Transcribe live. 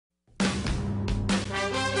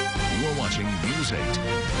watching News 8.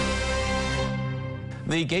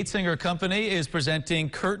 The Gatesinger Company is presenting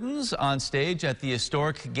Curtains on stage at the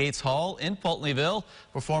historic Gates Hall in Pultneyville.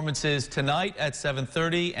 Performances tonight at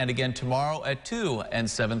 7:30 and again tomorrow at 2 and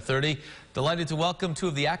 7:30. Delighted to welcome two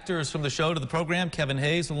of the actors from the show to the program, Kevin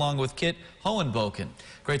Hayes along with Kit Hohenboken.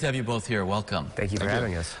 Great to have you both here. Welcome. Thank you for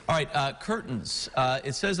having us. All right, Curtains.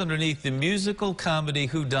 It says underneath the musical comedy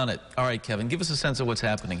Whodunit. All right, Kevin, give us a sense of what's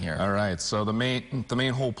happening here. All right, so the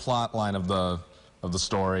main whole plot line of the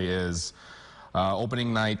story is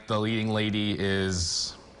opening night. The leading lady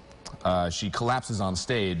is she collapses on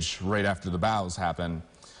stage right after the bows happen,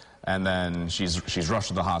 and then she's rushed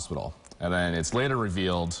to the hospital. And then it's later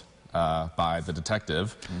revealed by the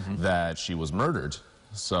detective that she was murdered.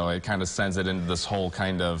 So it kind of sends it into this whole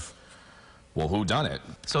kind of, well, who done it?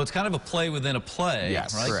 So it's kind of a play within a play,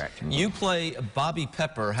 yes, right? Correct. You play Bobby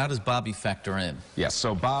Pepper. How does Bobby factor in? Yes,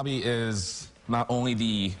 so Bobby is not only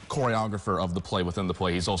the choreographer of the play within the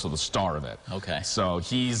play, he's also the star of it. Okay. So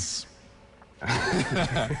he's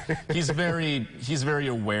he's very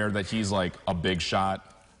aware that he's like a big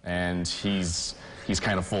shot, and he's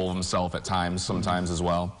kind of full of himself at times, sometimes as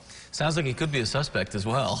well. Sounds like he could be a suspect as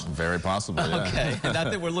well. Very possibly, yeah. Okay, not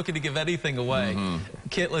that we're looking to give anything away.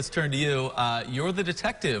 Kit, let's turn to you. You're the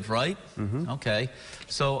detective, right? Okay.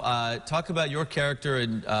 So talk about your character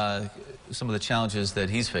and some of the challenges that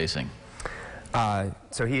he's facing.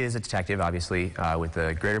 So he is a detective, obviously, with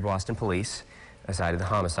the Greater Boston Police, aside of the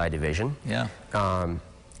Homicide Division. Yeah.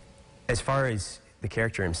 As far as the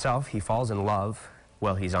character himself, he falls in love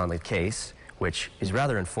while he's on the case, which is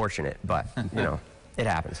rather unfortunate, but, you know, it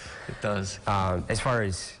happens. It does. As far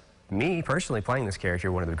as me personally playing this character,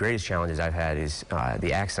 one of the greatest challenges I've had is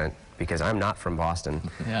the accent, because I'm not from Boston,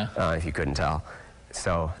 if you couldn't tell.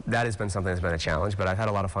 So that has been something that's been a challenge, but I've had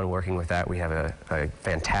a lot of fun working with that. We have a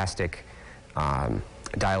fantastic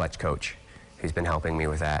dialect coach who's been helping me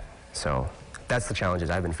with that. So that's the challenges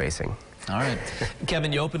I've been facing. All right.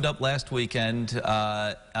 Kevin, you opened up last weekend.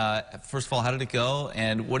 First of all, how did it go?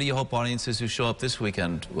 And what do you hope audiences who show up this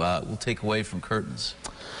weekend will take away from Curtains?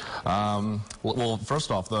 Well,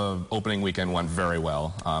 first off, the opening weekend went very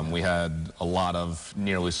well. We had a lot of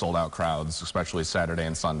nearly sold-out crowds, especially Saturday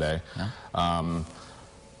and Sunday. Yeah.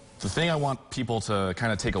 The thing I want people to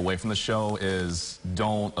kind of take away from the show is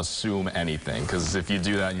don't assume anything, because if you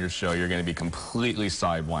do that in your show, you're going to be completely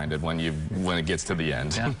sideblinded when it gets to the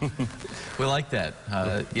end. Yeah. We like that.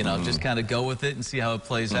 You know, just kind of go with it and see how it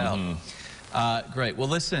plays out. Great. Well,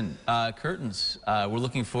 listen, Curtains, we're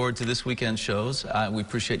looking forward to this weekend's shows. We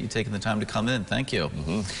appreciate you taking the time to come in. Thank you.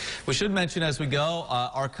 We should mention as we go,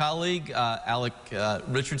 our colleague, Alec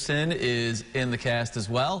Richardson, is in the cast as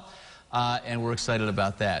well. And we're excited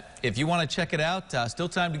about that. If you want to check it out, still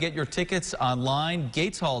time to get your tickets online,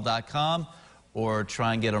 gateshall.com, or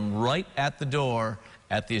try and get them right at the door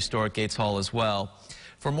at the historic Gates Hall as well.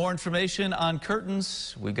 For more information on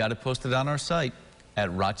Curtains, we've got it posted on our site at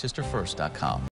rochesterfirst.com.